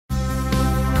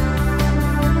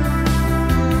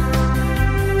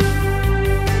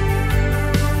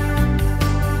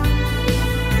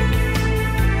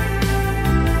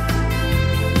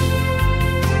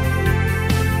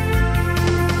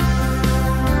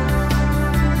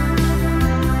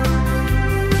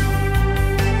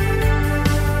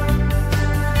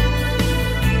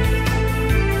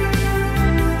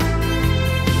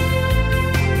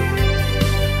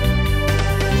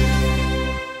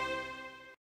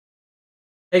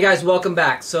Hey guys, welcome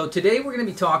back. So today we're going to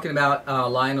be talking about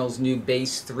Lionel's new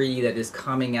Bass 3 that is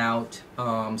coming out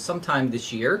sometime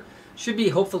this year. Should be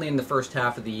hopefully in the first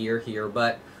half of the year here,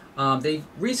 but they've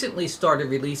recently started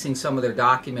releasing some of their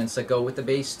documents that go with the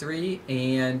Bass 3,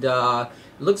 and it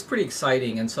looks pretty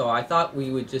exciting. And so I thought we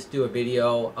would just do a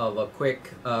video of a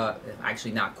quick,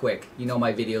 actually not quick, you know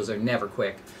my videos are never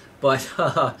quick, but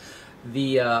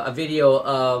a video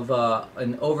of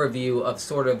an overview of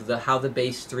sort of how the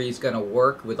Bass 3 is going to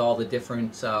work with all the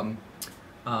different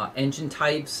engine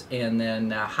types, and then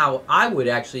how I would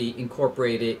actually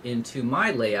incorporate it into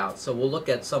my layout. So we'll look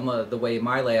at some of the way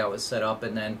my layout is set up,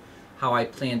 and then how I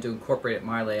plan to incorporate it in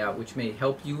my layout, which may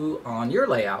help you on your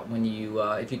layout when you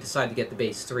if you decide to get the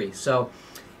Bass 3. So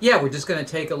yeah, we're just going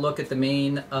to take a look at the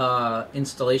main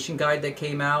installation guide that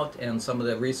came out and some of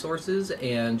the resources,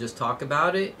 and just talk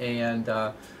about it and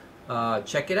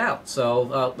check it out.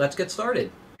 So let's get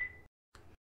started.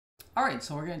 All right,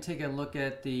 so we're going to take a look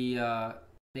at the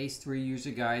Bass 3 user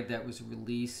guide that was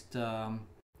released.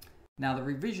 Now the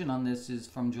revision on this is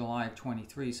from July of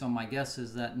 23, so my guess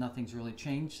is that nothing's really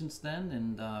changed since then,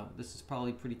 and this is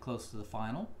probably pretty close to the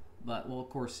final, but we'll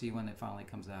of course see when it finally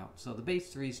comes out. So the Bass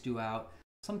 3 is due out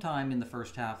sometime in the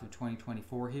first half of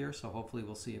 2024 here, so hopefully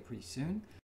we'll see it pretty soon,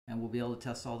 and we'll be able to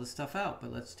test all this stuff out.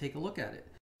 But let's take a look at it.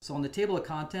 So on the table of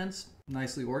contents,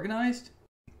 nicely organized.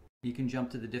 You can jump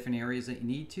to the different areas that you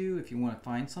need to if you want to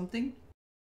find something.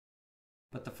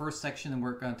 But the first section that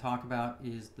we're going to talk about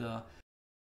is the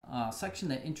section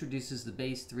that introduces the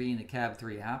Bass 3 and the Cab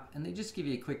 3 app, and they just give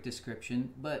you a quick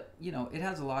description. But you know, it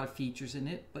has a lot of features in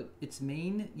it, but its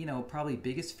main, probably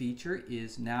biggest feature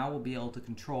is now we'll be able to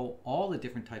control all the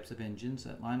different types of engines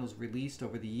that Lionel's released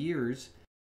over the years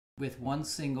with one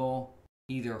single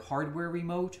either hardware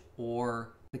remote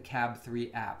or the Cab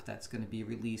 3 app that's going to be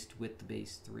released with the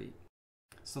Bass 3.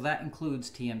 So that includes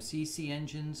TMCC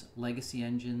engines, legacy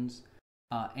engines,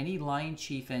 any Lion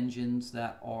Chief engines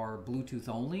that are Bluetooth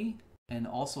only, and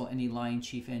also any Lion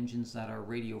Chief engines that are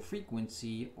radio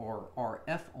frequency or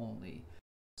RF only.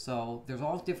 So there's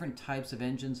all different types of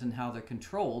engines and how they're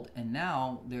controlled, and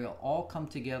now they'll all come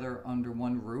together under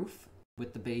one roof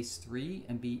with the Bass 3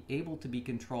 and be able to be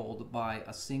controlled by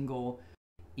a single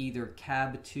either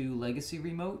Cab 2 legacy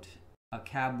remote, a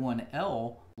Cab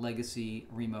 1L legacy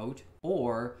remote,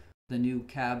 or the new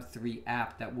Cab 3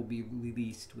 app that will be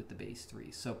released with the Bass 3.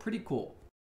 So pretty cool.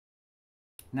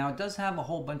 Now it does have a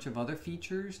whole bunch of other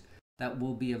features that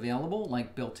will be available,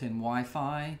 like built-in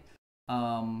Wi-Fi,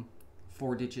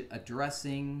 4-digit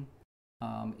addressing.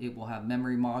 It will have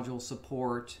memory module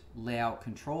support, layout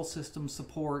control system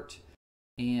support,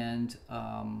 and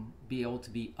be able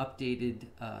to be updated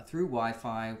through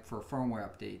Wi-Fi for firmware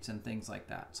updates and things like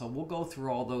that. So we'll go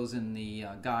through all those in the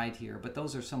guide here, but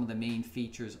those are some of the main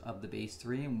features of the Bass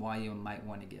 3 and why you might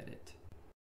want to get it.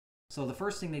 So the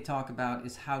first thing they talk about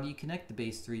is how do you connect the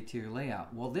Bass 3 to your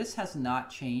layout. Well, this has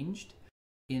not changed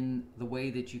in the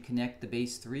way that you connect the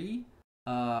Bass 3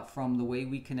 from the way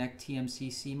we connect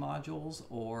TMCC modules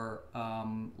or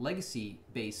legacy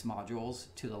Bass modules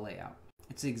to the layout.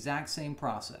 It's the exact same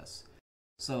process.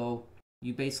 So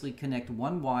you basically connect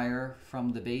one wire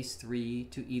from the Bass 3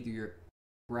 to either your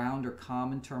ground or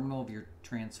common terminal of your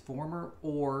transformer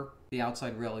or the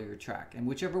outside rail of your track. And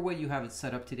whichever way you have it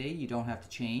set up today, you don't have to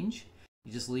change.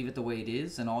 You just leave it the way it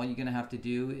is, and all you're going to have to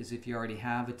do is, if you already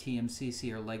have a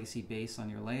TMCC or legacy Bass on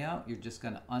your layout, you're just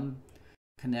going to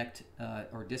unconnect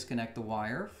or disconnect the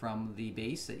wire from the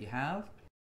Bass that you have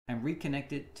and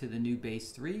reconnect it to the new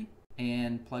Bass 3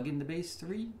 and plug in the Bass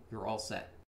 3, you're all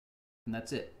set. And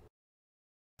that's it.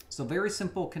 So very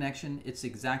simple connection. It's the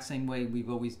exact same way we've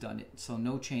always done it. So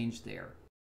no change there.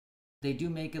 They do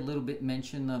make a little bit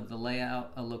mention of the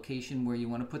layout, a location where you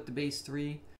want to put the Bass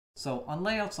 3. So on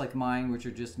layouts like mine, which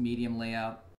are just medium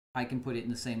layout, I can put it in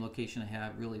the same location I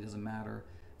have. It really doesn't matter.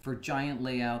 For giant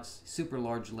layouts, super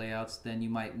large layouts, then you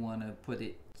might want to put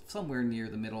it somewhere near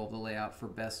the middle of the layout for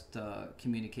best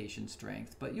communication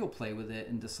strength, but you'll play with it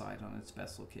and decide on its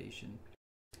best location.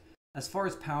 As far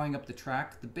as powering up the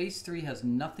track, the Bass 3 has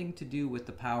nothing to do with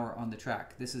the power on the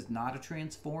track. This is not a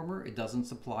transformer. It doesn't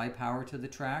supply power to the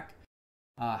track.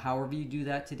 However you do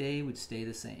that today would stay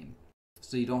the same.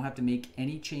 So you don't have to make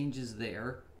any changes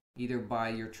there, either by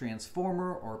your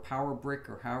transformer or power brick,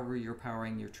 or however you're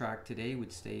powering your track today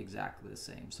would stay exactly the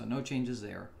same. So no changes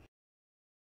there.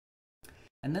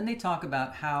 And then they talk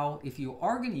about how, if you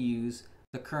are going to use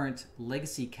the current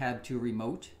legacy Cab 2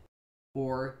 remote,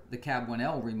 or the Cab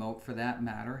 1L remote for that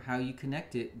matter, how you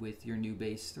connect it with your new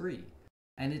Bass 3.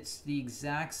 And it's the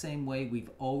exact same way we've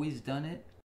always done it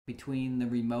between the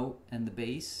remote and the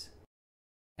Bass.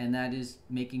 and that is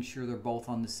making sure they're both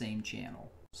on the same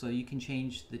channel. So you can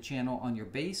change the channel on your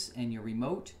base and your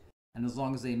remote, and as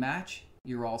long as they match,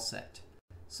 you're all set.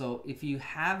 So if you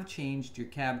have changed your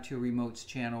Cab 2 remote's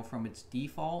channel from its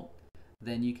default,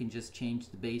 then you can just change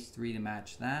the base 3 to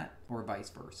match that, or vice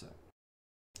versa.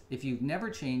 If you've never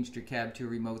changed your Cab 2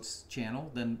 remote's channel,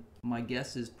 then my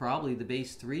guess is probably the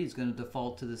base 3 is going to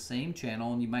default to the same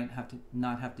channel, and you might have to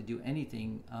not have to do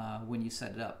anything when you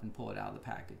set it up and pull it out of the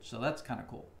package. So that's kind of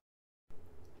cool.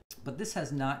 But this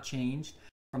has not changed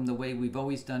from the way we've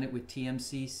always done it with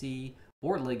TMCC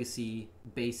or legacy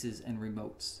bases and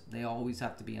remotes. They always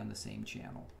have to be on the same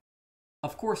channel.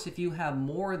 Of course, if you have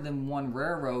more than one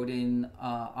railroad in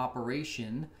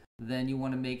operation, then you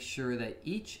want to make sure that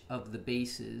each of the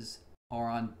bases are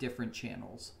on different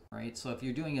channels, right? So if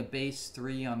you're doing a base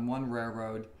 3 on one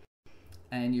railroad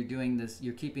and you're doing this,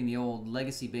 you're keeping the old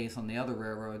legacy base on the other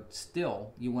railroad,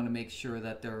 still you want to make sure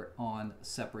that they're on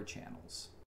separate channels.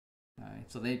 All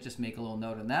right, so they just make a little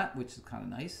note on that, which is kind of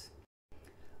nice.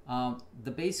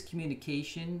 The base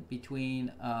communication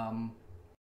between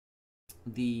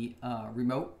the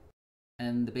remote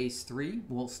and the base 3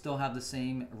 will still have the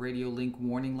same radio link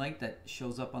warning light that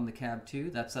shows up on the Cab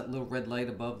 2. That's that little red light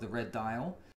above the red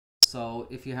dial. So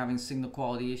if you're having signal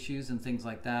quality issues and things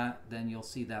like that, then you'll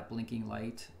see that blinking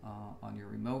light on your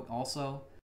remote also.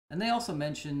 And they also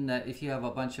mention that if you have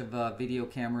a bunch of video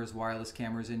cameras, wireless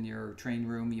cameras in your train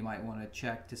room, you might want to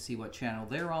check to see what channel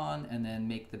they're on and then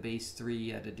make the base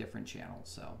 3 at a different channel.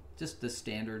 So just the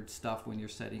standard stuff when you're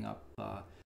setting up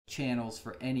channels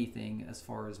for anything as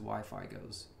far as Wi-Fi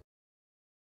goes.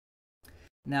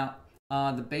 Now,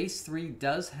 the base 3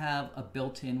 does have a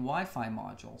built-in Wi-Fi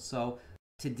module. So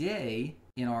today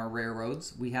in our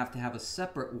railroads, we have to have a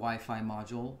separate Wi-Fi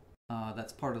module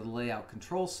that's part of the layout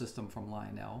control system from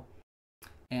Lionel.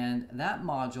 And that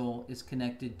module is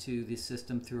connected to the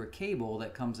system through a cable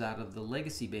that comes out of the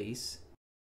legacy base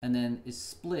and then is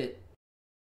split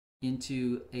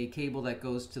into a cable that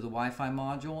goes to the Wi-Fi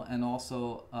module and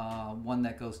also one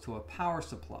that goes to a power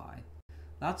supply.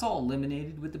 That's all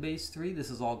eliminated with the base 3. This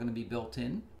is all going to be built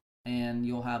in, and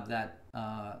you'll have that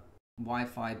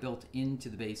Wi-Fi built into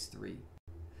the base 3.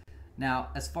 Now,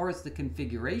 as far as the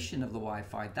configuration of the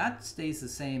Wi-Fi, that stays the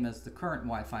same as the current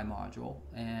Wi-Fi module,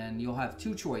 and you'll have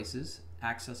two choices,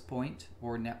 access point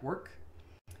or network.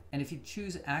 And if you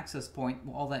choose access point,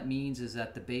 all that means is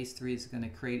that the base 3 is going to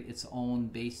create its own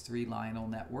base 3 Lionel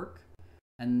network,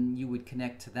 and you would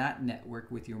connect to that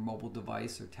network with your mobile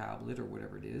device or tablet or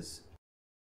whatever it is.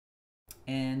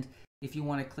 And if you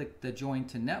want to click the join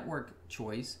to network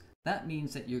choice, that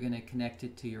means that you're going to connect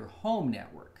it to your home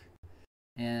network.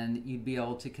 And you'd be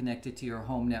able to connect it to your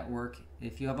home network.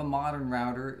 If you have a modern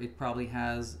router, it probably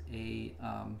has a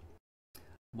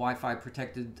Wi-Fi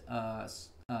protected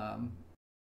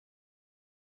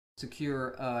secure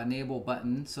enable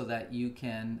button so that you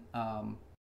can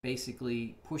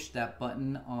basically push that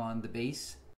button on the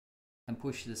base and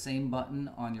push the same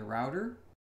button on your router,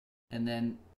 and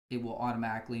then it will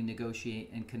automatically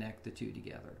negotiate and connect the two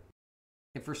together.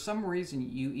 If for some reason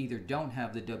you either don't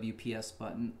have the WPS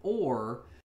button or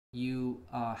you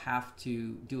have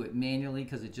to do it manually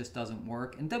because it just doesn't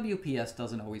work, and WPS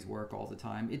doesn't always work all the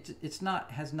time.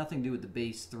 Has nothing to do with the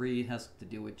base 3. It has to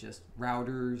do with just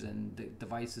routers and the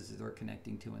devices that they're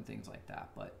connecting to and things like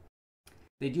that. But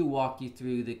they do walk you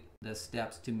through the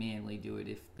steps to manually do it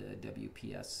if the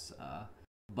WPS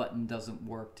button doesn't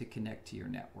work to connect to your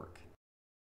network.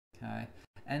 Okay.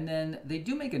 And then they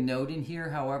do make a note in here,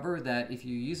 however, that if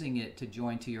you're using it to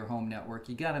join to your home network,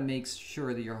 you got to make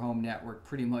sure that your home network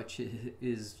pretty much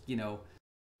is,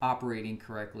 operating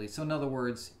correctly. So in other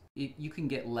words, you can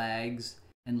get lags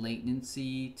and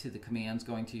latency to the commands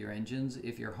going to your engines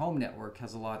if your home network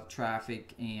has a lot of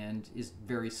traffic and is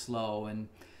very slow. And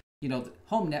the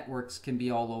home networks can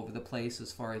be all over the place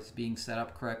as far as being set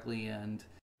up correctly and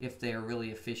if they are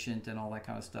really efficient and all that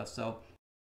kind of stuff. So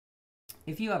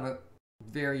if you have a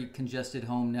very congested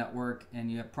home network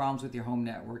and you have problems with your home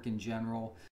network in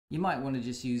general, you might want to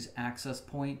just use access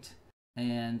point,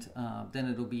 and then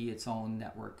it'll be its own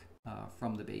network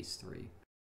from the base 3.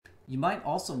 You might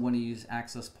also want to use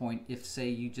access point if, say,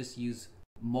 you just use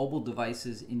mobile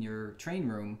devices in your train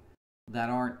room that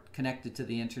aren't connected to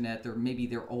the internet. Maybe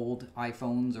they're old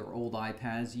iPhones or old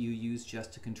iPads you use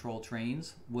just to control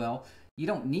trains. Well, you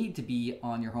don't need to be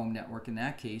on your home network in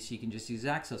that case. You can just use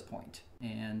access point,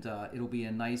 and it'll be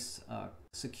a nice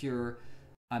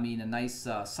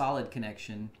solid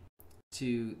connection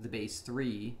to the base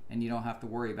 3, and you don't have to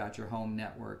worry about your home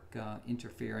network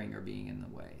interfering or being in the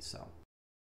way. So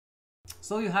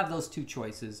you have those two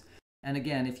choices. And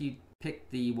again, if you pick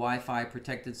the Wi-Fi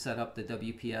protected setup, the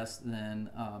WPS, then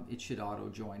it should auto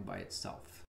join by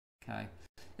itself. Okay.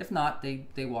 If not,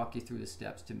 they walk you through the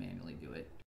steps to manually do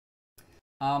it.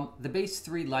 The base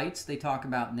 3 lights they talk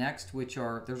about next, which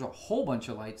are, there's a whole bunch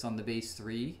of lights on the base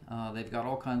 3. They've got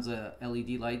all kinds of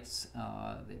LED lights.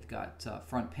 They've got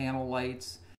front panel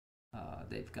lights.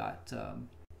 They've got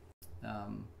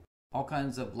all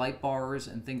kinds of light bars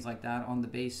and things like that on the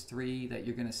base 3 that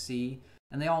you're going to see.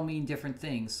 And they all mean different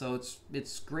things. So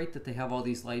it's great that they have all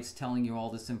these lights telling you all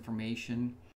this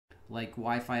information, like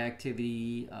Wi-Fi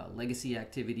activity, legacy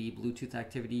activity, Bluetooth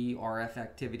activity, RF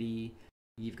activity.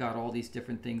 You've got all these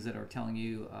different things that are telling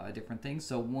you different things.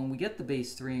 So when we get the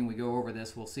base 3 and we go over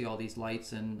this, we'll see all these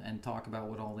lights and talk about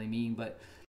what all they mean. But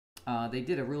they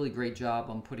did a really great job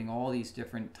on putting all these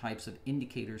different types of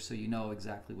indicators so you know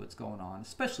exactly what's going on,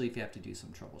 especially if you have to do some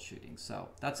troubleshooting. So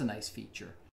that's a nice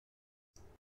feature.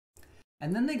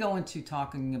 And then they go into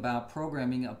talking about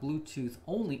programming a Bluetooth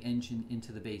only engine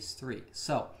into the base 3.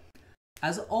 So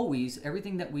as always,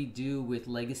 everything that we do with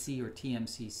legacy or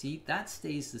TMCC, that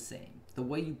stays the same. The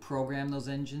way you program those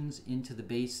engines into the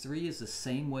base 3 is the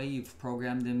same way you've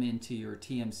programmed them into your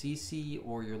TMCC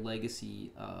or your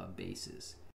legacy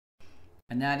bases.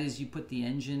 And that is, you put the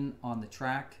engine on the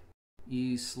track,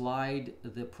 you slide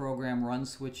the program run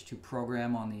switch to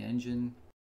program on the engine,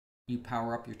 you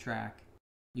power up your track,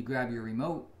 you grab your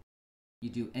remote, you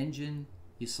do engine,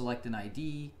 you select an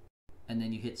ID, and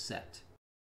then you hit set.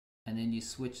 And then you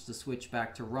switch the switch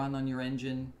back to run on your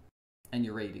engine, and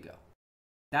you're ready to go.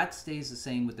 That stays the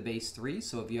same with the base 3,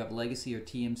 so if you have legacy or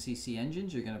TMCC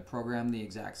engines, you're going to program the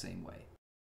exact same way.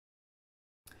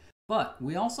 But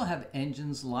we also have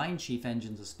engines, line chief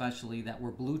engines especially, that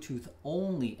were Bluetooth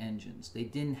only engines. They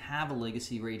didn't have a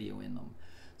legacy radio in them.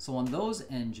 So on those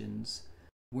engines,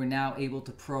 we're now able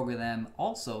to program them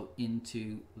also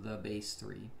into the base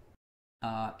 3.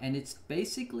 And it's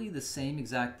basically the same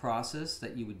exact process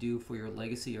that you would do for your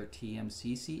legacy or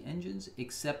TMCC engines,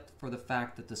 except for the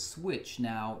fact that the switch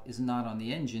now is not on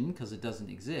the engine because it doesn't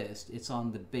exist. It's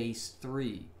on the base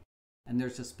 3. And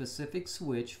there's a specific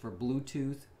switch for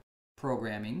Bluetooth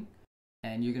programming,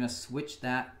 and you're going to switch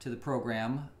that to the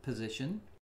program position.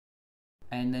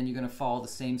 And then you're going to follow the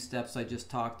same steps I just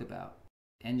talked about.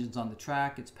 Engine's on the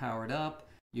track, it's powered up.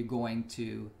 You're going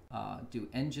to do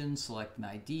engine, select an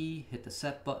ID, hit the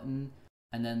set button,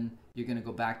 and then you're going to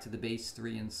go back to the base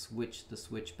 3 and switch the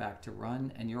switch back to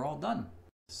run, and you're all done.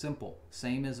 Simple,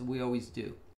 same as we always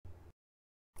do.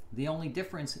 The only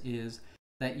difference is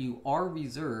that you are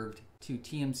reserved to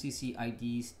TMCC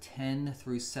IDs 10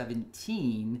 through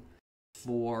 17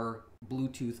 for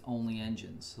Bluetooth only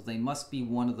engines. So they must be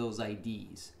one of those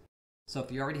IDs. So if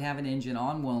you already have an engine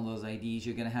on one of those IDs,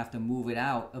 you're going to have to move it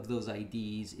out of those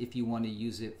IDs if you want to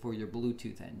use it for your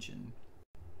Bluetooth engine.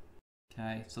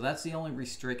 Okay, so that's the only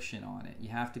restriction on it. You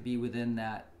have to be within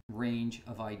that range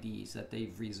of IDs that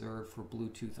they've reserved for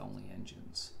Bluetooth only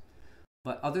engines.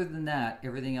 But other than that,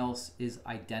 everything else is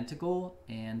identical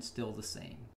and still the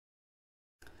same.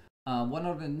 One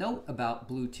other note about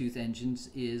Bluetooth engines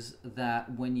is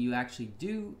that when you actually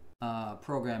do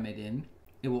program it in,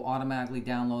 it will automatically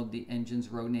download the engine's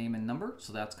road name and number,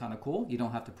 so that's kind of cool. You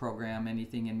don't have to program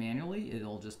anything in manually,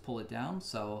 it'll just pull it down,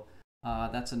 so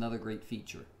that's another great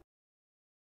feature.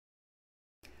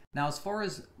 Now, as far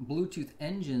as Bluetooth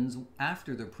engines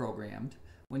after they're programmed,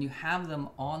 when you have them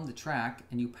on the track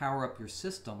and you power up your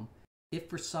system, if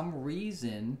for some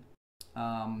reason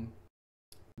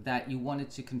that you wanted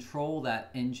to control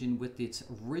that engine with its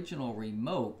original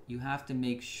remote, you have to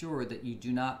make sure that you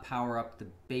do not power up the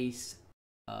base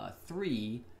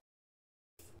 3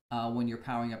 when you're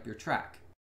powering up your track.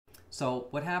 So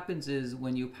what happens is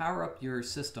when you power up your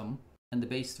system and the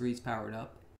base 3 is powered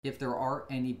up, if there are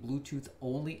any Bluetooth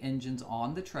only engines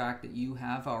on the track that you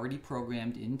have already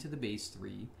programmed into the base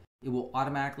 3, it will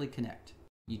automatically connect.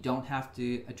 You don't have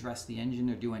to address the engine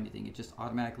or do anything. It just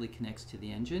automatically connects to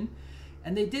the engine.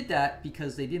 And they did that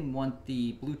because they didn't want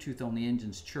the Bluetooth only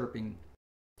engines chirping.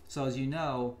 So as you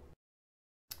know,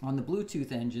 on the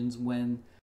Bluetooth engines, when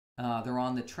they're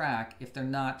on the track, if they're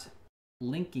not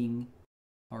linking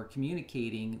or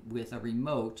communicating with a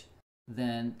remote,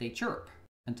 then they chirp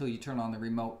until you turn on the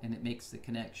remote and it makes the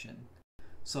connection.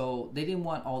 So they didn't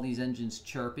want all these engines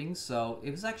chirping, so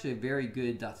it was actually a very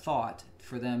good thought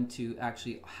for them to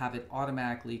actually have it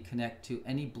automatically connect to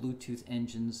any Bluetooth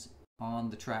engines on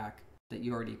the track that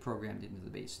you already programmed into the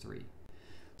base 3.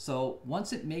 So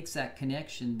once it makes that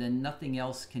connection, then nothing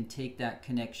else can take that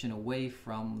connection away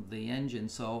from the engine,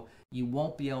 so you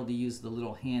won't be able to use the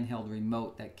little handheld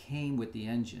remote that came with the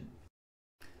engine.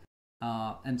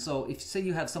 And so if say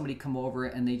you have somebody come over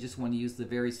and they just want to use the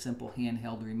very simple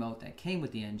handheld remote that came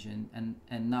with the engine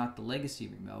and not the legacy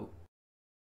remote,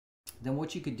 then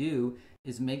what you could do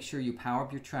is make sure you power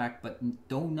up your track, but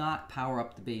do not power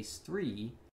up the base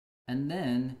 3. And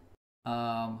then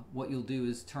what you'll do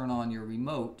is turn on your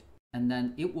remote, and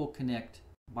then it will connect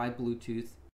by Bluetooth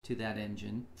to that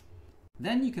engine.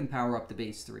 Then you can power up the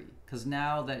base 3, because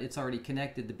now that it's already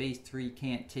connected, the base 3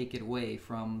 can't take it away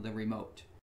from the remote.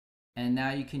 And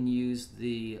now you can use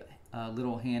the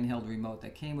little handheld remote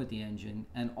that came with the engine,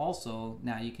 and also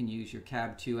now you can use your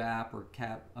Cab 2 app or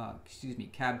Cab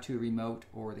 2 remote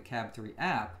or the Cab 3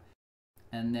 app,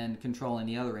 and then control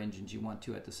any other engines you want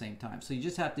to at the same time. So you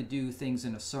just have to do things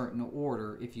in a certain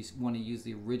order if you want to use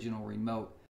the original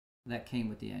remote that came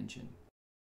with the engine.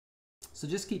 So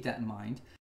just keep that in mind.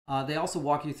 They also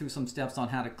walk you through some steps on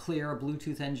how to clear a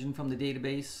Bluetooth engine from the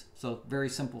database. So very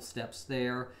simple steps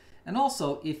there. And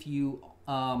also, if you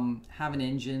have an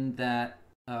engine that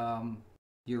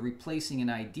you're replacing an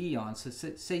ID on, so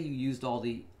say you used all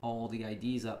the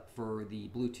IDs up for the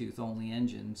Bluetooth only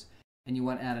engines, and you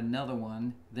want to add another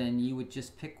one, then you would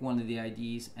just pick one of the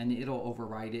IDs and it'll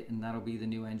override it, and that'll be the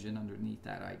new engine underneath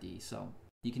that ID. So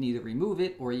you can either remove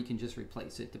it or you can just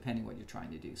replace it, depending what you're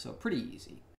trying to do. So pretty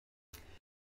easy.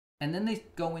 And then they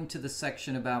go into the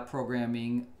section about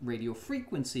programming radio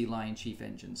frequency line chief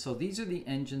engines. So these are the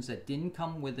engines that didn't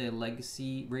come with a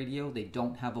legacy radio. They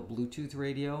don't have a Bluetooth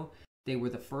radio. They were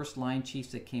the first line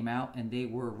chiefs that came out, and they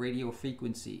were radio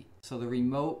frequency. So the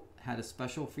remote had a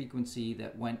special frequency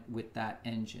that went with that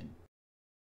engine.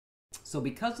 So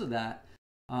because of that,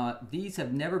 these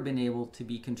have never been able to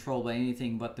be controlled by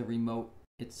anything but the remote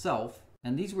itself.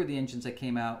 And these were the engines that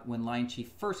came out when Line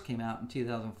Chief first came out in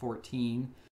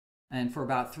 2014. And for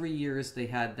about 3 years, they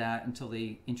had that until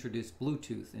they introduced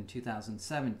Bluetooth in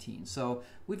 2017. So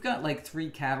we've got like 3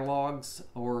 catalogs,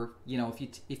 or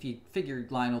if you figure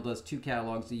Lionel does 2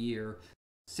 catalogs a year,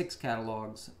 6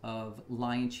 catalogs of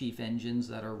Lion Chief engines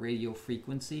that are radio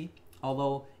frequency.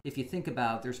 Although if you think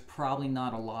about it, there's probably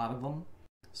not a lot of them.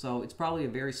 So it's probably a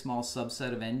very small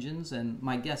subset of engines. And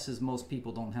my guess is most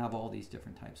people don't have all these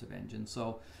different types of engines.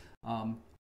 So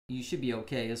you should be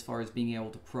okay as far as being able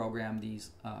to program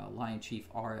these Lion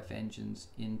Chief RF engines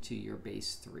into your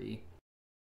base 3.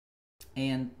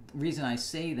 And the reason I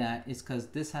say that is because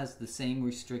this has the same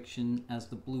restriction as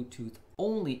the Bluetooth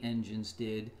only engines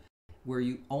did, where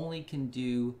you only can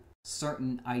do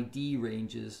certain ID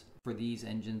ranges for these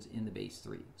engines in the base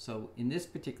 3. So in this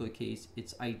particular case,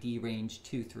 it's ID range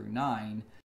 2 through 9,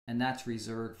 and that's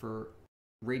reserved for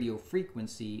radio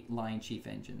frequency Lion Chief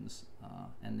engines,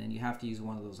 and then you have to use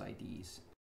one of those IDs.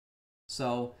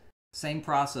 So same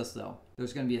process though.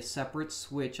 There's going to be a separate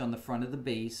switch on the front of the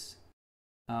base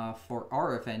for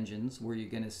RF engines, where you're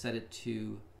going to set it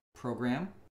to program.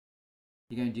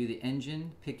 You're going to do the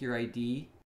engine, pick your ID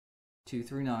 2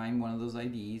 through 9, one of those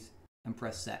IDs, and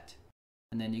press set.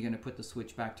 And then you're going to put the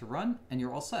switch back to run, and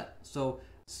you're all set. So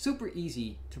super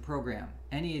easy to program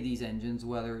any of these engines,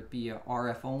 whether it be a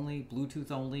RF only,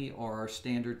 Bluetooth only, or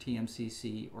standard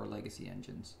TMCC or legacy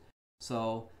engines.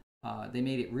 So they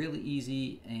made it really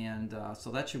easy, and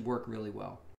so that should work really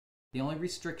well. The only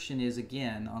restriction is,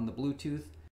 again, on the Bluetooth,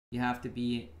 you have to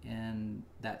be in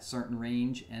that certain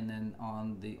range, and then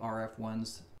on the RF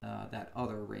ones, that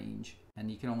other range.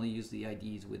 And you can only use the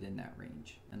IDs within that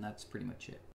range, and that's pretty much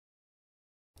it.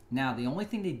 Now, the only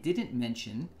thing they didn't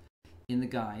mention in the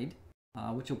guide,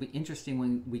 which will be interesting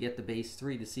when we get the base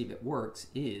 3 to see if it works,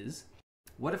 is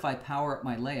what if I power up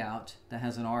my layout that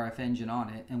has an RF engine on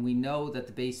it, and we know that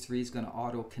the base 3 is going to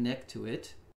auto connect to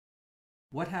it?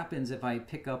 What happens if I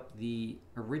pick up the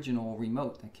original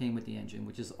remote that came with the engine,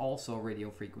 which is also radio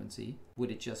frequency?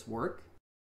 Would it just work?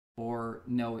 Or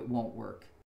no, it won't work?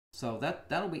 So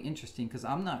that'll be interesting, because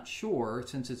I'm not sure,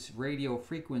 since it's radio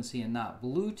frequency and not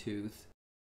Bluetooth,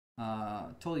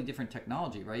 totally different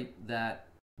technology, right? That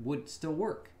would still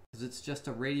work, because it's just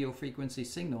a radio frequency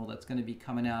signal that's going to be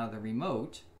coming out of the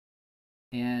remote.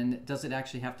 And does it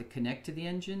actually have to connect to the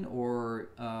engine, or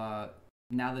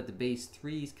now that the base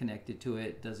 3 is connected to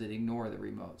it, does it ignore the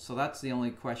remote? So that's the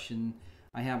only question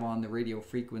I have on the radio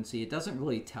frequency. It doesn't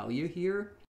really tell you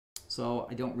here, so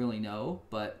I don't really know,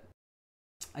 but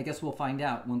I guess we'll find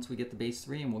out once we get the base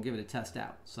 3, and we'll give it a test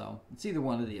out. So it's either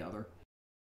one or the other.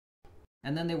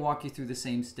 And then they walk you through the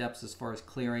same steps as far as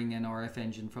clearing an RF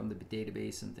engine from the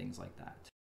database and things like that.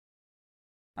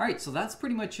 All right, so that's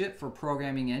pretty much it for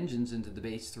programming engines into the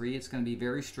base 3. It's going to be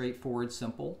very straightforward,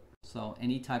 simple. So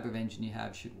any type of engine you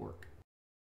have should work.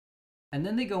 And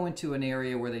then they go into an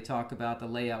area where they talk about the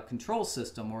layout control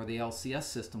system, or the LCS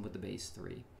system, with the base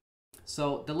 3.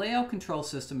 So the layout control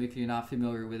system, if you're not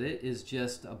familiar with it, is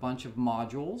just a bunch of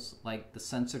modules like the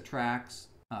sensor tracks,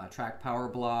 track power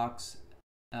blocks,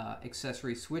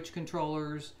 accessory switch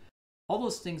controllers, all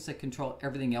those things that control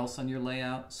everything else on your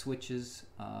layout, switches,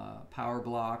 power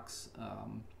blocks,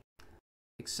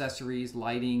 accessories,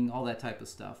 lighting, all that type of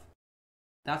stuff.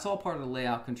 That's all part of the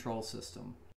layout control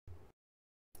system.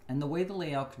 And the way the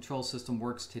layout control system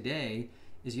works today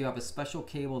is you have a special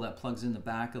cable that plugs in the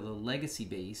back of the legacy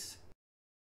base,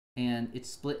 and it's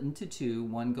split into two.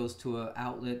 One goes to an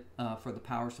outlet for the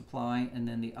power supply, and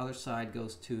then the other side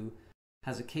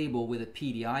has a cable with a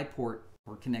PDI port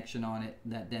or connection on it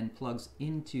that then plugs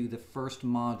into the first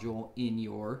module in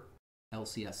your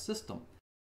LCS system.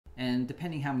 And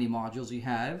depending how many modules you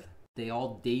have, they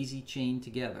all daisy chain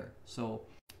together. So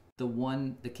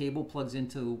the cable plugs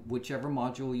into whichever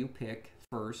module you pick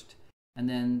first, and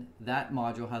then that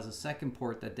module has a second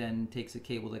port that then takes a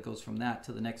cable that goes from that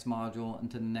to the next module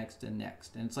and to the next and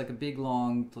next. And it's like a big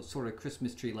long sort of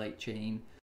Christmas tree light chain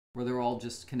where they're all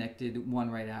just connected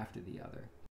one right after the other.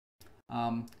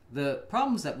 The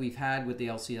problems that we've had with the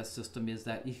LCS system is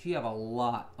that if you have a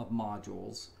lot of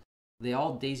modules, they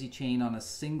all daisy chain on a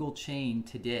single chain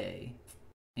today,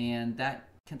 and that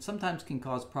sometimes can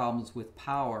cause problems with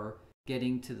power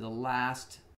getting to the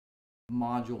last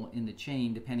module in the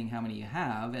chain, depending how many you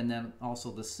have, and then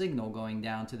also the signal going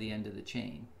down to the end of the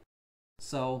chain.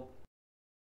 So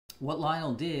what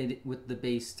Lionel did with the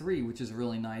base 3, which is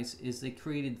really nice, is they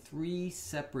created 3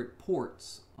 separate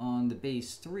ports on the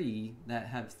base 3 that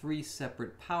have 3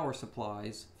 separate power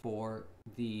supplies for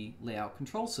the layout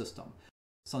control system.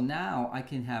 So now I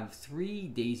can have 3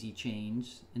 daisy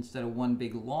chains instead of one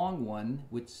big long one,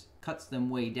 which cuts them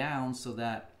way down so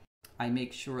that I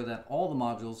make sure that all the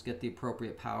modules get the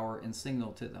appropriate power and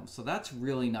signal to them. So that's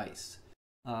really nice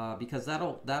because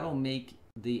that'll make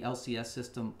the LCS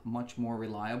system much more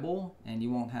reliable, and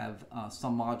you won't have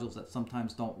some modules that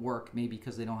sometimes don't work, maybe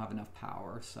because they don't have enough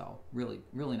power. So really,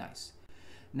 really nice.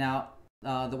 Now,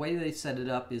 the way they set it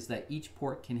up is that each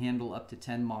port can handle up to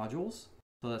 10 modules.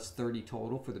 So that's 30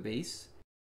 total for the base.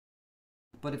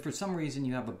 But if for some reason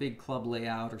you have a big club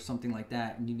layout or something like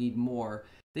that and you need more,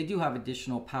 they do have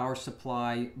additional power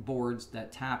supply boards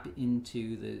that tap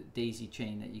into the daisy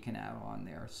chain that you can add on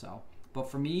there. So,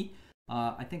 but for me,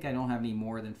 I think I don't have any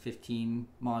more than 15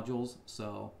 modules,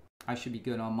 so I should be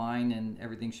good on mine, and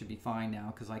everything should be fine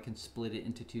now because I can split it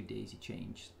into 2 daisy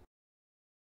chains.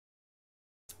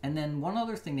 And then one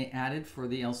other thing they added for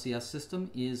the LCS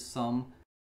system is some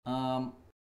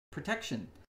protection.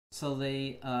 So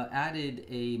they added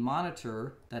a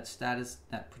monitor that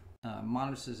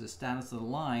monitors the status of the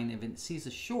line. If it sees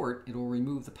a short, it'll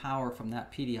remove the power from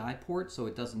that PDI port so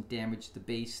it doesn't damage the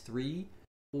base 3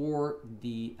 or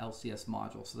the LCS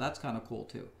module. So that's kind of cool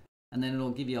too. And then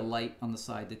it'll give you a light on the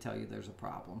side to tell you there's a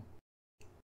problem.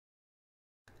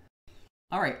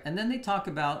 All right, and then they talk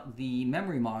about the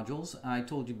memory modules. I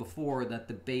told you before that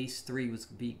the base 3 was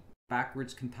be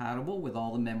backwards compatible with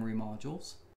all the memory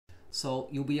modules. So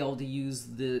you'll be able to use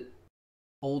the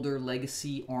older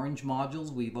legacy orange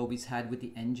modules we've always had with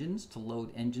the engines to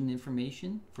load engine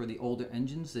information for the older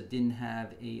engines that didn't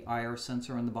have a IR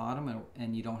sensor on the bottom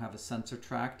and you don't have a sensor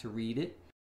track to read it.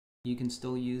 You can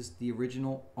still use the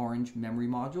original orange memory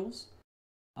modules.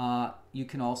 You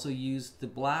can also use the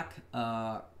black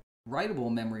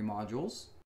writable memory modules.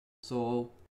 So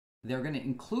they're going to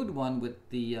include one with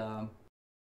the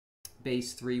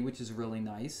base 3, which is really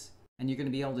nice. And you're going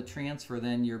to be able to transfer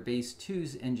then your base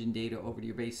 2's engine data over to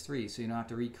your base 3, so you don't have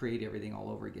to recreate everything all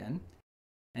over again.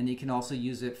 And you can also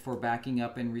use it for backing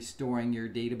up and restoring your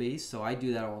database. So I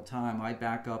do that all the time. I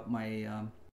back up my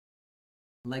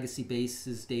legacy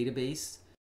base's database.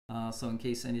 So in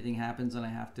case anything happens and I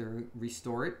have to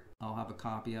restore it, I'll have a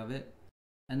copy of it.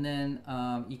 And then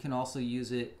you can also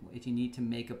use it if you need to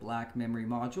make a black memory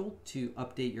module to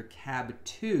update your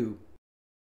CAB2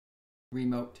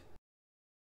 remote.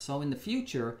 So in the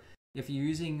future, if you're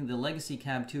using the legacy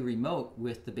CAB2 remote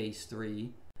with the base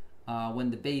 3, when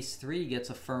the base 3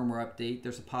 gets a firmware update,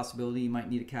 there's a possibility you might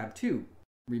need a CAB2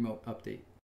 remote update.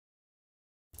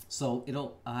 So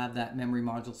it'll have that memory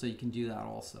module so you can do that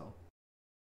also.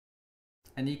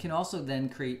 And you can also then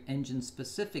create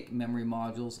engine-specific memory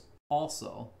modules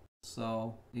also.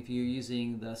 So if you're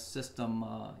using the system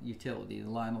utility, the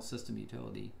Lionel system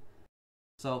utility.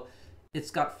 So it's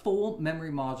got full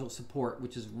memory module support,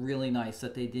 which is really nice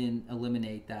that they didn't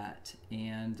eliminate that.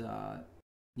 And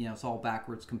you know, it's all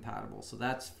backwards compatible. So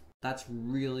that's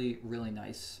really, really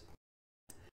nice.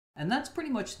 And that's pretty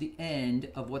much the end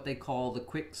of what they call the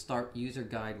Quick Start User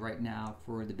Guide right now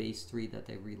for the Base 3 that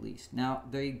they released. Now,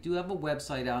 they do have a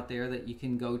website out there that you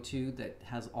can go to that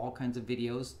has all kinds of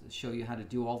videos that show you how to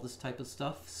do all this type of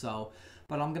stuff. So,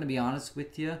 but I'm going to be honest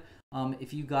with you,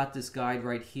 if you got this guide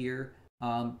right here,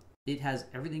 it has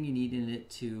everything you need in it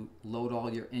to load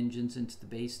all your engines into the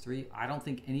Base 3. I don't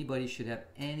think anybody should have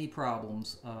any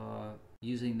problems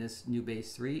using this new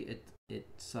Base 3.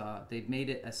 They've made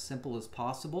it as simple as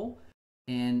possible,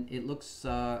 and it looks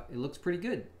pretty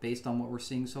good based on what we're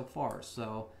seeing so far.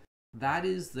 So that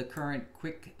is the current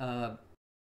quick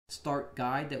start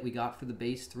guide that we got for the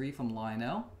Base 3 from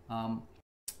Lionel.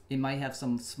 It might have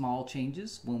some small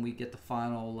changes when we get the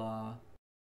final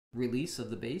release of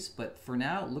the base, but for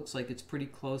now it looks like it's pretty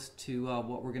close to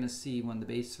what we're going to see when the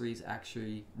Base 3 is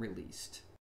actually released.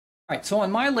 All right, so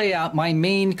on my layout, my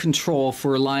main control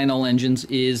for Lionel engines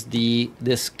is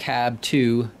this Cab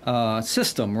 2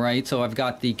 system, right? So I've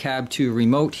got the Cab 2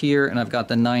 remote here, and I've got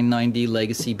the 990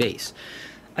 legacy base.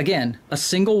 Again, a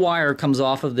single wire comes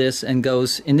off of this and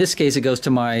goes, in this case it goes to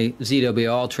my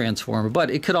ZWL transformer, but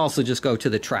it could also just go to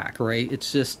the track, right?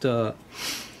 It's just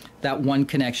that one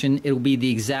connection. It'll be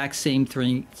the exact same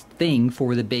thing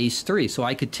for the Base 3. So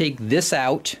I could take this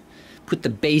out, put the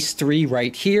Base 3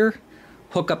 right here,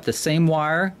 hook up the same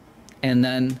wire, and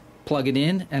then plug it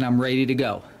in, and I'm ready to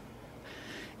go.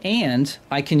 And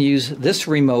I can use this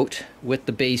remote with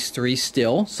the Base 3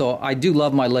 still. So I do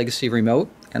love my legacy remote,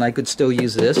 and I could still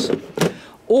use this.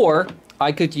 Or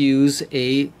I could use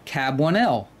a Cab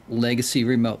 1L legacy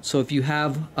remote. So if you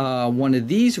have one of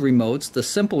these remotes, the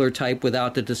simpler type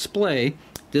without the display,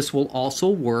 this will also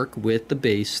work with the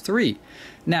Base 3.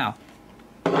 Now,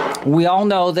 we all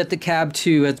know that the Cab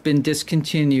 2 has been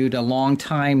discontinued a long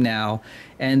time now,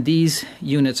 and these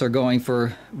units are going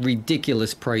for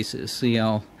ridiculous prices, you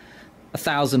know,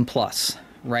 $1,000+,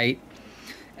 right?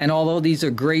 And although these are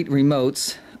great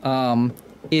remotes,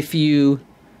 if you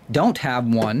don't have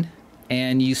one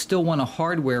and you still want a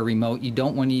hardware remote, you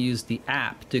don't want to use the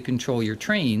app to control your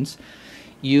trains,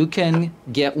 you can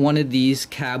get one of these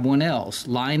Cab 1Ls.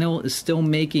 Lionel is still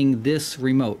making this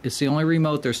remote. It's the only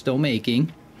remote they're still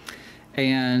making.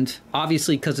 And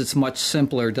obviously, because it's much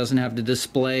simpler, it doesn't have the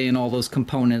display and all those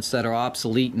components that are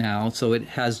obsolete now, so it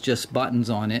has just buttons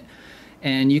on it.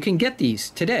 And you can get these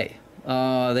today.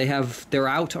 They're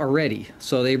out already.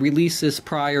 So they released this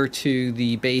prior to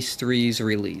the Base 3's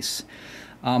release.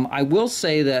 I will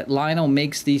say that Lionel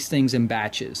makes these things in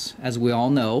batches, as we all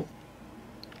know.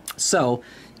 So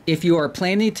if you are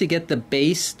planning to get the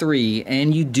Base 3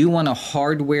 and you do want a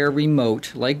hardware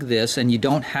remote like this, and you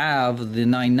don't have the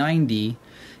 990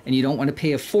 and you don't want to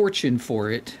pay a fortune for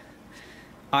it,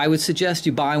 I would suggest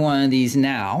you buy one of these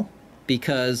now,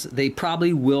 because they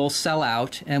probably will sell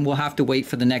out and we'll have to wait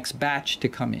for the next batch to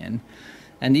come in.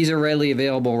 And these are readily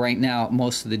available right now at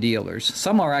most of the dealers.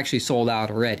 Some are actually sold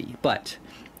out already, but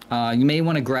you may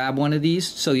want to grab one of these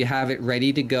so you have it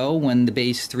ready to go when the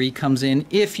Base 3 comes in,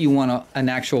 if you want an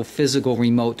actual physical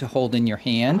remote to hold in your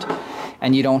hand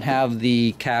and you don't have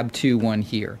the Cab 2 one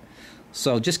here.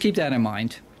 So just keep that in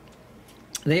mind.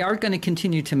 They are going to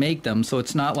continue to make them, so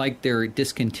it's not like they're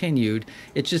discontinued.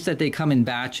 It's just that they come in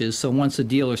batches, so once the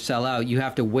dealers sell out, you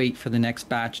have to wait for the next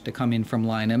batch to come in from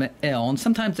Lionel, and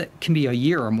sometimes that can be a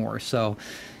year or more, so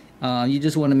you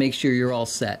just want to make sure you're all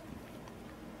set.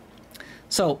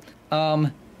 So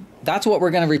that's what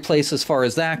we're going to replace as far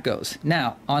as that goes.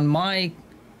 Now, on my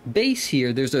base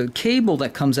here, there's a cable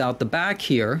that comes out the back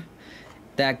here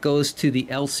that goes to the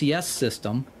LCS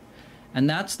system. And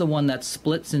that's the one that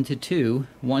splits into two.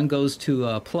 One goes to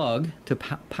a plug to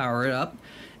power it up,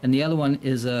 and the other one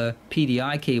is a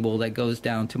PDI cable that goes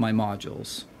down to my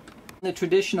modules. The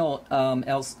traditional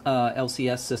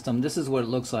LCS system, this is what it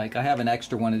looks like. I have an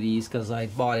extra one of these because I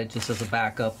bought it just as a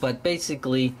backup, but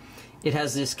basically it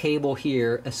has this cable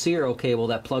here, a serial cable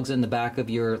that plugs in the back of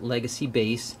your legacy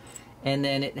base, and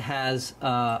then it has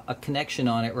a connection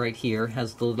on it right here. It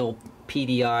has the little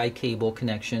PDI cable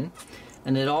connection.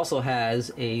 And it also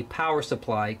has a power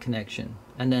supply connection,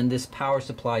 and then this power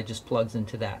supply just plugs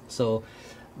into that. So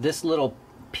this little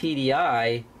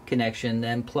PDI connection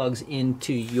then plugs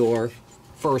into your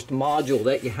first module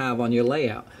that you have on your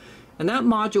layout. And that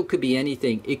module could be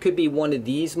anything. It could be one of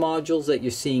these modules that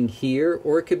you're seeing here,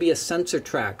 or it could be a sensor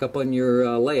track up on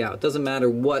your layout. It doesn't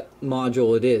matter what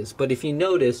module it is. But if you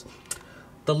notice,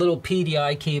 the little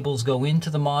PDI cables go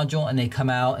into the module and they come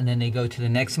out, and then they go to the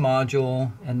next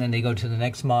module, and then they go to the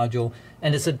next module,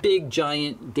 and it's a big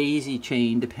giant daisy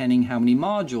chain depending how many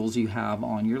modules you have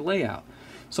on your layout.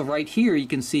 So right here you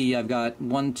can see I've got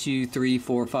 1, 2, 3,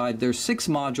 4, 5, there's 6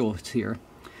 modules here.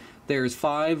 There's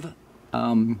 5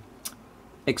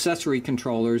 accessory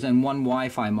controllers and one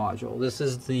Wi-Fi module. This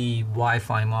is the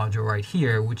Wi-Fi module right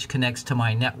here, which connects to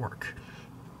my network.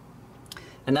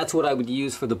 And that's what I would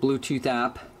use for the Bluetooth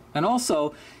app. And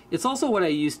also, it's also what I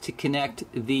use to connect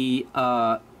the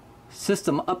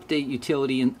system update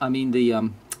utility, and I mean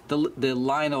the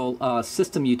Lionel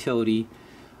system utility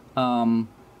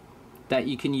that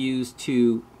you can use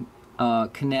to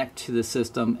connect to the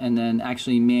system and then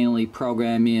actually manually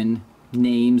program in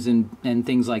names and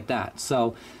things like that.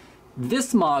 So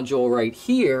this module right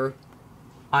here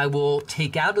I will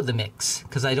take out of the mix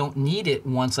because I don't need it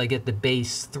once I get the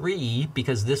base 3,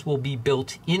 because this will be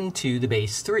built into the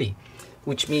base 3,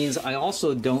 which means I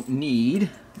also don't need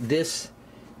this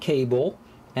cable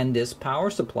and this power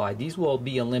supply. These will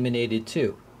be eliminated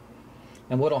too.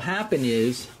 And what will happen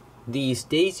is these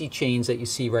daisy chains that you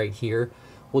see right here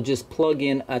will just plug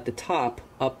in at the top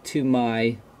up to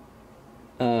my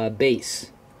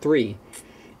base 3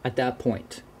 at that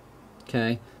point.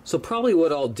 Okay, so probably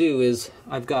what I'll do is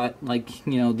I've got, like,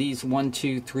 you know, these 1,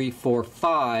 2, 3, 4,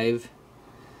 5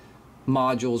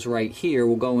 modules right here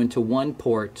will go into one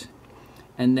port,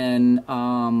 and then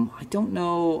I don't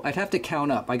know, I'd have to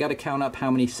count up. I got to count up how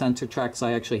many sensor tracks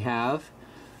I actually have,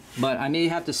 but I may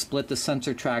have to split the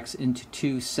sensor tracks into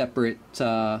 2 separate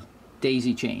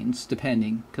daisy chains,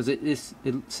 depending, because it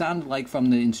sounded like from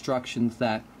the instructions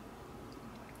that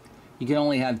you can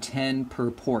only have 10 per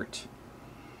port.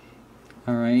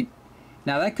 All right.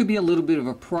 Now that could be a little bit of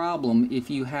a problem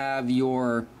if you have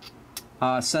your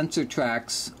sensor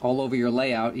tracks all over your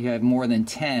layout. You have more than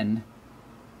 10,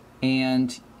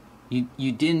 and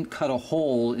you didn't cut a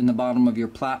hole in the bottom of your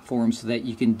platform so that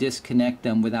you can disconnect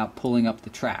them without pulling up the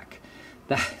track.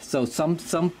 So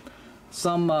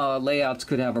some layouts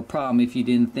could have a problem if you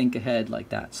didn't think ahead like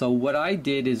that. So what I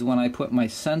did is, when I put my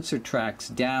sensor tracks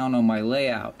down on my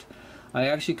layout, I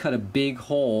actually cut a big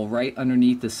hole right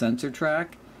underneath the sensor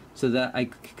track so that I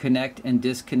could connect and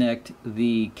disconnect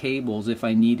the cables if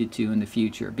I needed to in the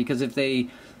future. Because the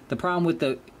problem with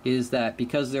is that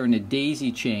because they're in a daisy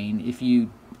chain,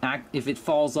 if it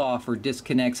falls off or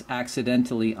disconnects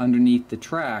accidentally underneath the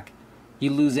track,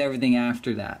 you lose everything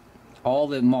after that. All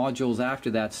the modules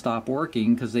after that stop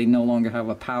working because they no longer have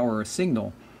a power or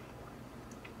signal.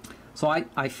 So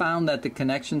I found that the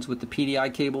connections with the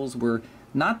PDI cables were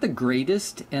not the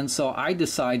greatest, and so I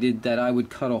decided that I would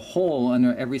cut a hole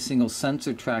under every single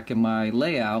sensor track in my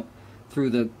layout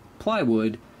through the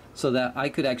plywood so that I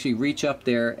could actually reach up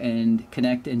there and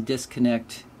connect and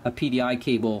disconnect a PDI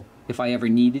cable if I ever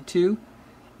needed to,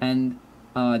 and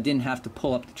didn't have to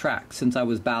pull up the track since I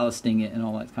was ballasting it and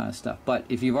all that kind of stuff. But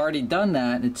if you've already done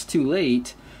that and it's too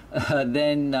late,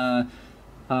 then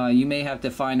you may have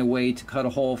to find a way to cut a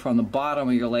hole from the bottom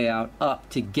of your layout up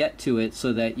to get to it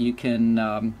so that you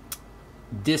can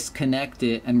disconnect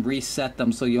it and reset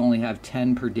them so you only have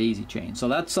 10 per daisy chain. So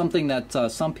that's something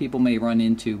that some people may run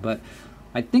into, but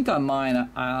I think on mine,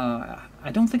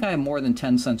 I don't think I have more than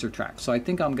 10 sensor tracks, so I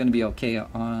think I'm going to be okay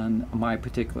on my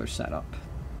particular setup.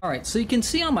 Alright, so you can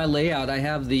see on my layout I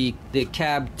have the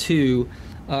Cab 2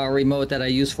 remote that I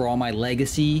use for all my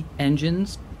legacy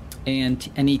engines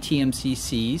and any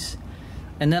TMCCs.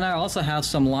 And then I also have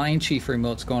some Lion Chief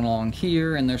remotes going along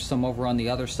here, and there's some over on the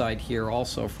other side here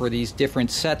also for these different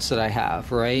sets that I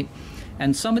have, right?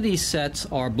 And some of these sets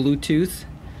are Bluetooth,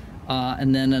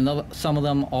 and then some of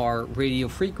them are radio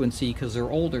frequency because they're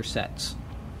older sets.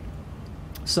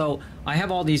 So I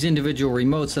have all these individual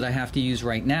remotes that I have to use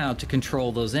right now to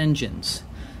control those engines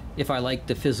if I like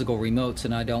the physical remotes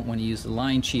and I don't want to use the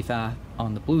Lion Chief app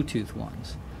on the Bluetooth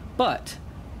ones. But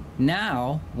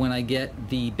now, when I get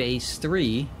the base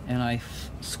 3 and I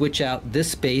switch out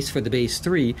this base for the base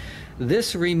 3,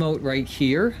 this remote right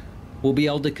here will be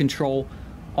able to control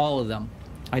all of them.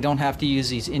 I don't have to use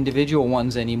these individual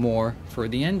ones anymore for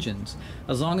the engines.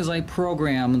 As long as I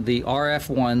program the RF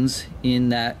ones in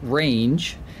that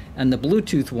range and the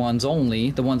Bluetooth ones only,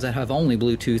 the ones that have only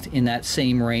Bluetooth in that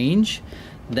same range,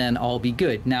 then I'll be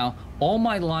good. Now, all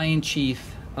my Lion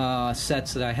Chief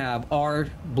sets that I have are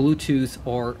Bluetooth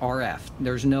or RF.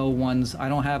 There's no ones, I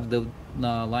don't have the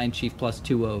Lion Chief Plus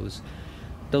 2.0s.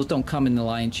 Those don't come in the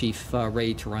Lion Chief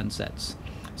ready to run sets.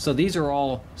 So these are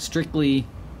all strictly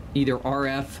either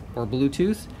RF or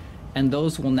Bluetooth, and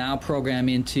those will now program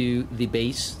into the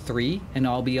base 3, and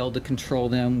I'll be able to control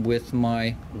them with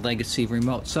my legacy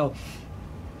remote. So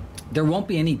there won't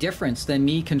be any difference than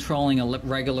me controlling a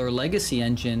regular legacy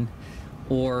engine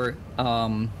or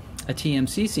a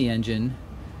TMCC engine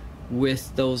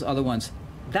with those other ones.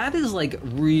 That is like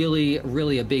really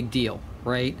a big deal,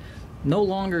 right? No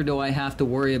longer do I have to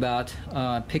worry about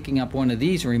picking up one of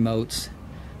these remotes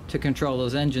to control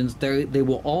those engines, they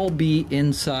will all be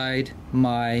inside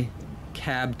my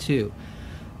cab 2.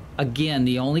 Again,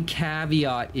 the only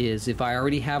caveat is if I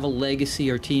already have a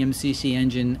legacy or TMCC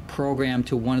engine programmed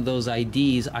to one of those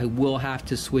IDs, I will have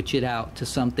to switch it out to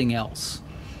something else.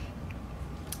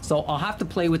 So I'll have to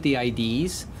play with the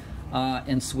IDs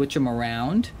and switch them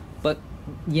around, but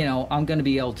you know, I'm going to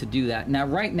be able to do that. Now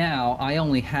right now I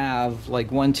only have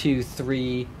like 1, 2,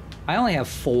 3, I only have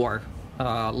 4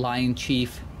 Lion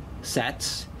Chief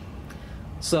sets,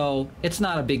 so it's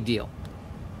not a big deal.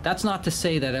 That's not to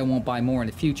say that I won't buy more in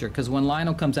the future, because when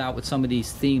Lionel comes out with some of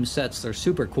these theme sets, they're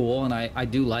super cool, and I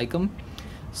do like them.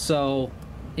 So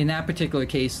in that particular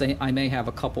case, I may have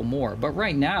a couple more. But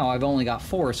right now, I've only got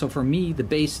 4. So for me, the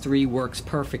base 3 works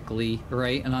perfectly,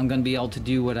 right? And I'm going to be able to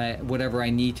do whatever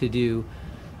I need to do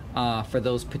for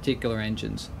those particular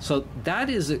engines. So that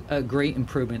is a great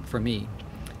improvement for me.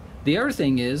 The other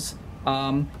thing is,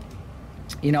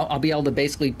 you know, I'll be able to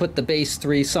basically put the base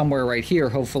 3 somewhere right here,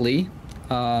 hopefully.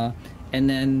 And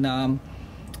then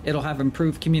it'll have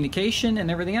improved communication and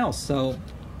everything else, so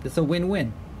it's a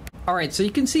win-win. Alright, so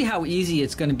you can see how easy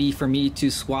it's going to be for me to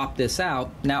swap this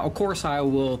out. Now of course I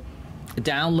will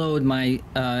download my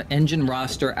engine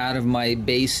roster out of my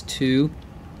base 2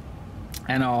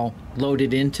 and I'll load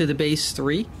it into the base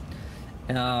 3,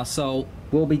 so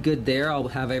we'll be good there. I'll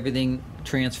have everything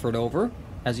transferred over.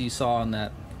 As you saw on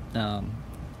that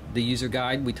the user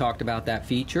guide, we talked about that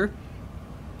feature.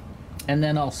 And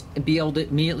then I'll be able to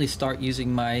immediately start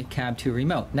using my Cab 2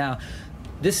 remote. Now,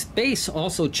 this base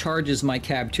also charges my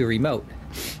Cab 2 remote.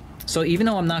 So even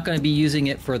though I'm not going to be using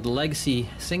it for the legacy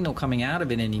signal coming out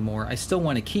of it anymore, I still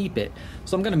want to keep it.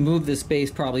 So I'm going to move this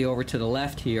base probably over to the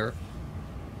left here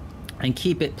and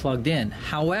keep it plugged in.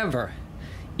 However,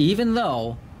 even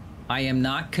though I am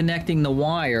not connecting the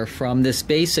wire from this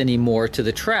base anymore to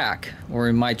the track, or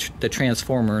in the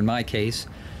transformer in my case,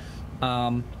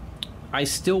 I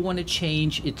still want to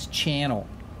change its channel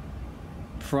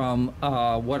from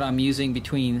what I'm using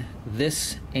between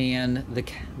this and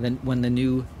when the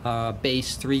new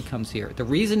base 3 comes here. The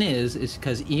reason is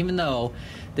because even though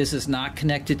this is not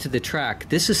connected to the track,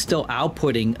 this is still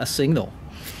outputting a signal.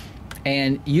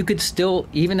 And you could still,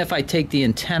 even if I take the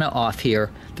antenna off here,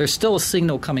 there's still a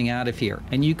signal coming out of here.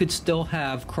 And you could still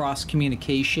have cross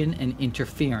communication and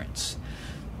interference.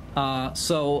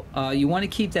 So you want to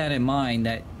keep that in mind,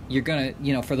 that you're gonna,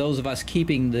 you know, for those of us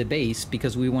keeping the base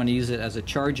because we want to use it as a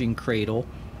charging cradle,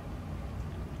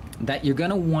 that you're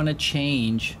gonna want to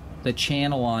change the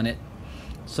channel on it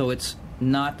so it's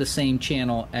not the same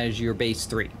channel as your base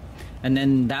 3, and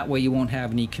then that way you won't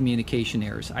have any communication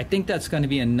errors. I think that's going to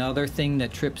be another thing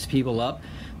that trips people up.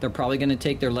 They're probably going to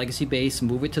take their legacy base,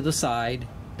 move it to the side.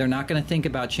 They're not going to think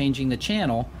about changing the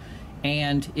channel,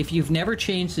 and if you've never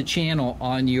changed the channel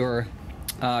on your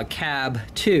Cab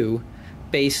 2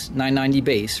 base 990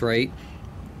 base, right,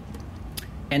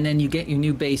 and then you get your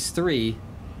new base 3,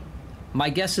 my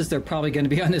guess is they're probably going to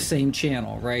be on the same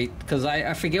channel, right? Because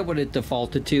I forget what it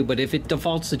defaulted to, but if it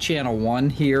defaults to channel 1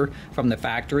 here from the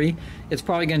factory, it's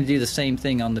probably going to do the same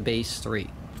thing on the base 3,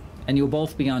 and you'll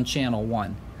both be on channel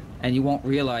 1, and you won't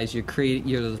realize you're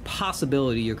the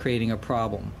possibility you're creating a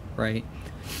problem, right?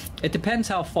 It depends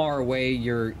how far away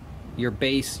your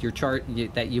base,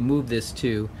 that you move this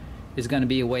to, is going to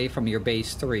be away from your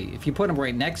base 3. If you put them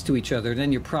right next to each other,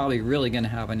 then you're probably really going to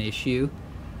have an issue.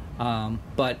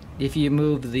 But if you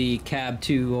move the Cab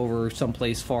 2 over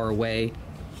someplace far away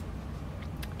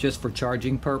just for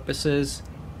charging purposes,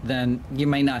 then you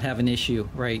may not have an issue,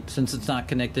 right? Since it's not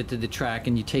connected to the track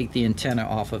and you take the antenna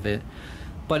off of it.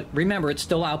 But remember, it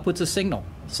still outputs a signal.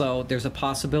 So there's a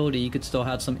possibility you could still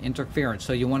have some interference.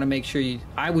 So you want to make sure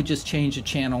I would just change the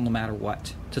channel no matter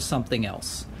what to something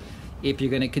else if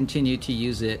you're going to continue to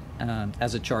use it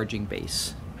as a charging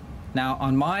base. Now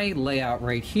on my layout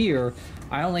right here,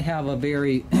 I only have a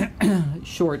very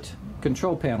short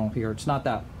control panel here. It's not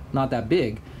that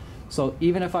big. So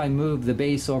even if I move the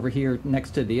base over here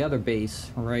next to the other base,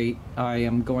 right, I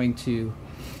am going to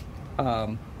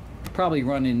probably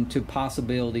run into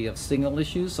possibility of signal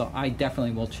issues. So I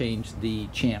definitely will change the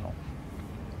channel,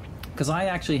 because I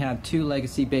actually have 2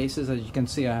 legacy bases. As you can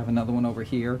see, I have another one over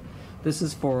here. This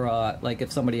is for like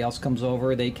if somebody else comes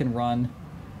over, they can run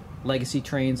legacy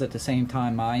trains at the same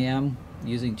time I am,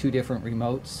 using 2 different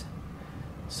remotes.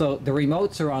 So the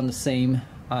remotes are on the same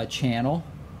channel,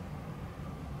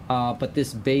 but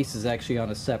this base is actually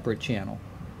on a separate channel,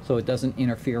 so it doesn't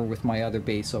interfere with my other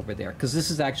base over there, because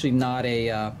this is actually not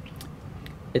a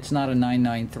it's not a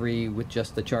 993 with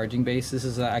just the charging base. This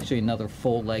is actually another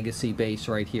full legacy base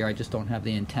right here. I just don't have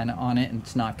the antenna on it, and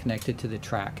it's not connected to the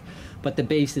track. But the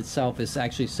base itself is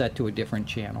actually set to a different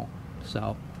channel.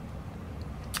 So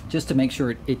just to make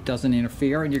sure it doesn't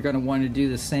interfere, and you're going to want to do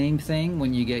the same thing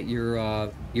when you get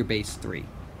your base 3.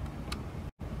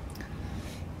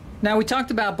 Now, we talked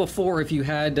about before, if you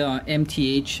had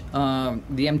MTH,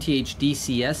 the MTH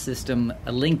DCS system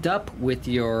linked up with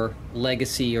your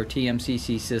legacy or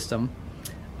TMCC system,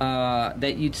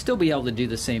 that you'd still be able to do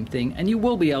the same thing, and you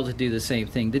will be able to do the same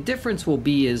thing. The difference will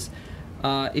be is,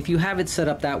 if you have it set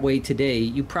up that way today,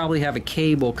 you probably have a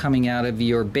cable coming out of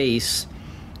your base,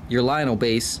 your Lionel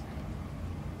base.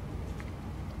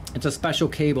 It's a special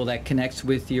cable that connects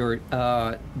with your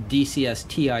DCS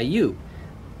TIU.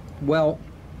 Well,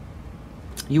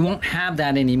 you won't have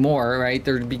that anymore, right?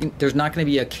 There's not going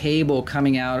to be a cable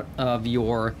coming out of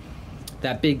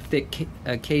that big thick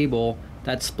cable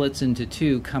that splits into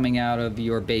 2 coming out of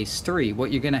your base 3.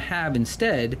 What you're going to have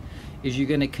instead is you're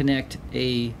going to connect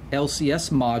a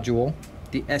LCS module,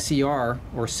 the SER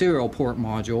or serial port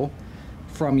module,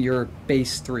 from your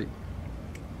base 3.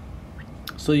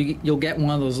 So you'll get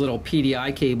one of those little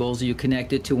PDI cables, you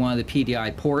connect it to one of the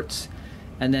PDI ports,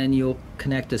 and then you'll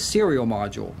connect a serial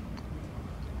module.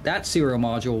 That serial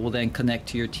module will then connect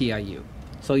to your TIU.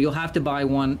 So you'll have to buy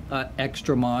one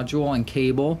extra module and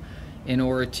cable in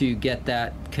order to get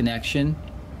that connection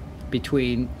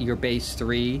between your base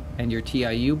 3 and your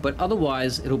TIU, but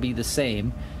otherwise it'll be the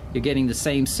same. You're getting the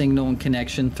same signal and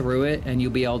connection through it, and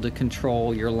you'll be able to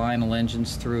control your Lionel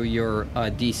engines through your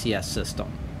DCS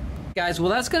system. Guys, well,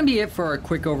 that's going to be it for a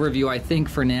quick overview, I think,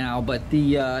 for now. But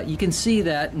you can see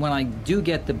that when I do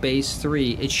get the base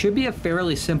 3, it should be a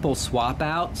fairly simple swap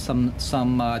out, some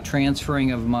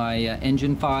transferring of my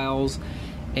engine files,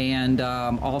 and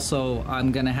also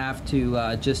I'm going to have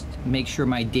to just make sure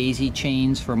my daisy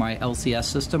chains for my LCS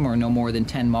system are no more than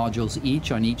 10 modules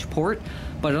each on each port.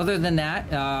 But other than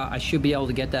that, I should be able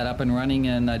to get that up and running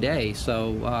in a day.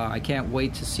 So I can't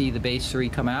wait to see the base 3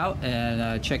 come out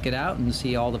and check it out and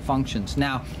see all the functions.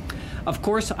 Now, of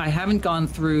course, I haven't gone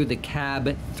through the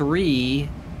Cab 3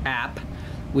 app,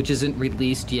 which isn't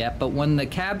released yet, but when the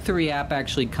Cab 3 app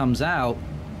actually comes out,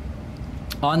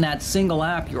 on that single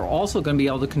app, you're also going to be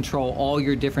able to control all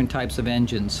your different types of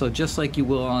engines. So just like you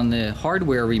will on the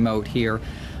hardware remote here,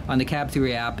 on the Cab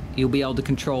 3 app, you'll be able to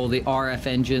control the RF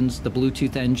engines, the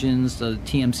Bluetooth engines, the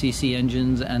TMCC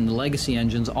engines, and the legacy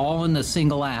engines, all in the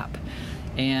single app.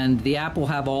 And the app will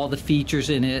have all the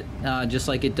features in it, just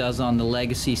like it does on the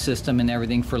legacy system and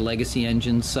everything for legacy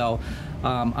engines. So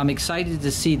I'm excited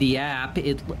to see the app.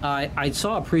 I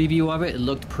saw a preview of it. It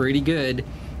looked pretty good.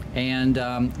 And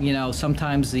you know,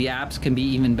 sometimes the apps can be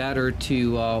even better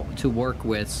to work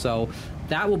with. So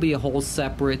that will be a whole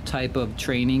separate type of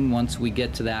training once we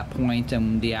get to that point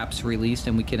and the app's released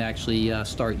and we can actually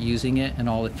start using it and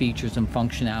all the features and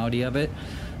functionality of it.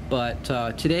 But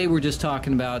today we're just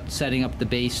talking about setting up the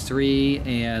base 3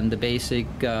 and the basic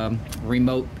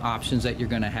remote options that you're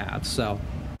going to have. So.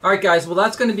 Alright guys, well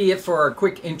that's going to be it for our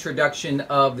quick introduction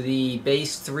of the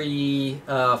base 3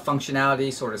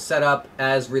 functionality sort of setup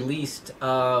as released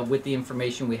with the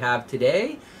information we have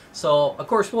today. So of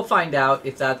course we'll find out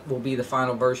if that will be the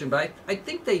final version, but I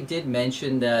think they did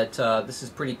mention that this is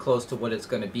pretty close to what it's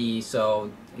going to be,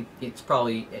 so it's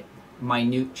probably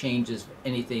minute changes,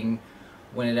 anything,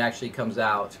 when it actually comes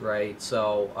out, right?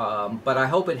 So, but I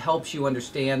hope it helps you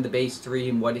understand the base 3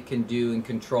 and what it can do and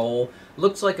control.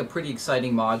 Looks like a pretty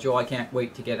exciting module. I can't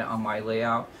wait to get it on my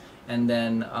layout. And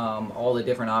then all the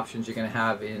different options you're going to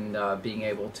have in being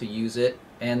able to use it.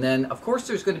 And then, of course,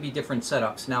 there's going to be different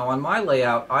setups. Now, on my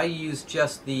layout, I use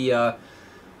just the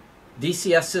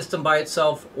DCS system by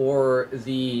itself or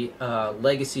the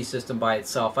legacy system by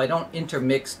itself. I don't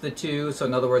intermix the two, so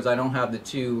in other words, I don't have the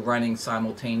two running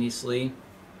simultaneously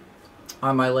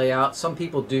on my layout. Some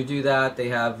people do that. They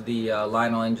have the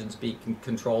Lionel engines being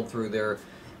controlled through their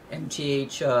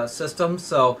MTH system,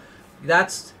 so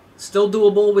that's still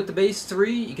doable with the base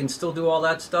 3. You can still do all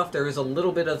that stuff. There is a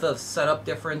little bit of a setup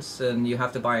difference and you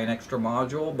have to buy an extra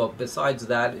module, but besides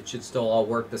that, it should still all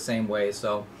work the same way.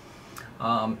 So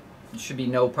should be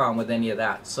no problem with any of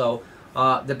that. So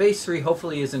the base 3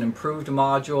 hopefully is an improved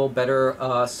module, better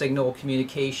signal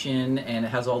communication, and it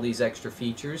has all these extra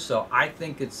features. So I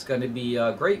think it's going to be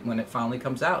great when it finally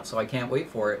comes out. So I can't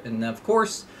wait for it. And of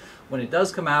course, when it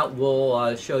does come out,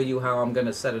 we'll show you how I'm going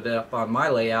to set it up on my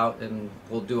layout, and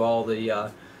we'll do all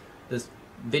the this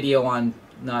video on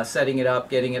setting it up,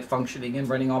 getting it functioning, and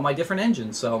running all my different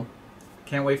engines. So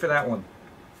can't wait for that one.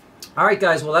 All right,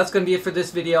 guys. Well, that's going to be it for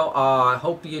this video. I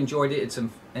hope you enjoyed it.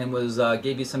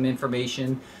 Gave you some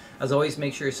information. As always,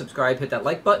 make sure you subscribe, hit that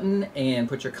like button, and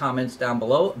put your comments down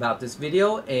below about this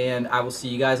video. And I will see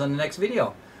you guys on the next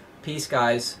video. Peace,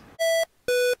 guys.